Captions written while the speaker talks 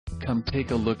Come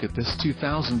take a look at this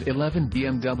 2011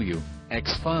 BMW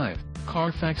X5.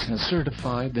 Carfax has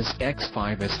certified this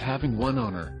X5 as having one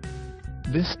owner.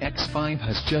 This X5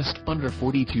 has just under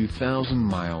 42,000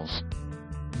 miles.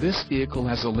 This vehicle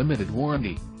has a limited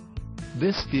warranty.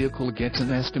 This vehicle gets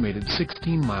an estimated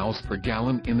 16 miles per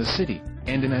gallon in the city,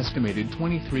 and an estimated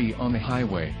 23 on the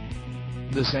highway.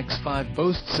 This X5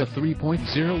 boasts a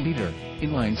 3.0-liter,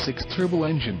 inline-six turbo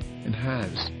engine, and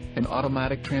has an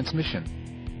automatic transmission.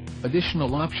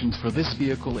 Additional options for this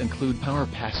vehicle include power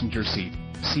passenger seat,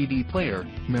 CD player,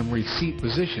 memory seat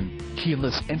position,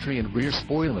 keyless entry and rear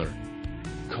spoiler.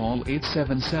 Call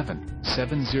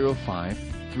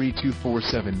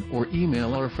 877-705-3247 or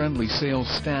email our friendly sales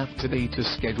staff today to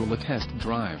schedule a test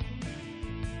drive.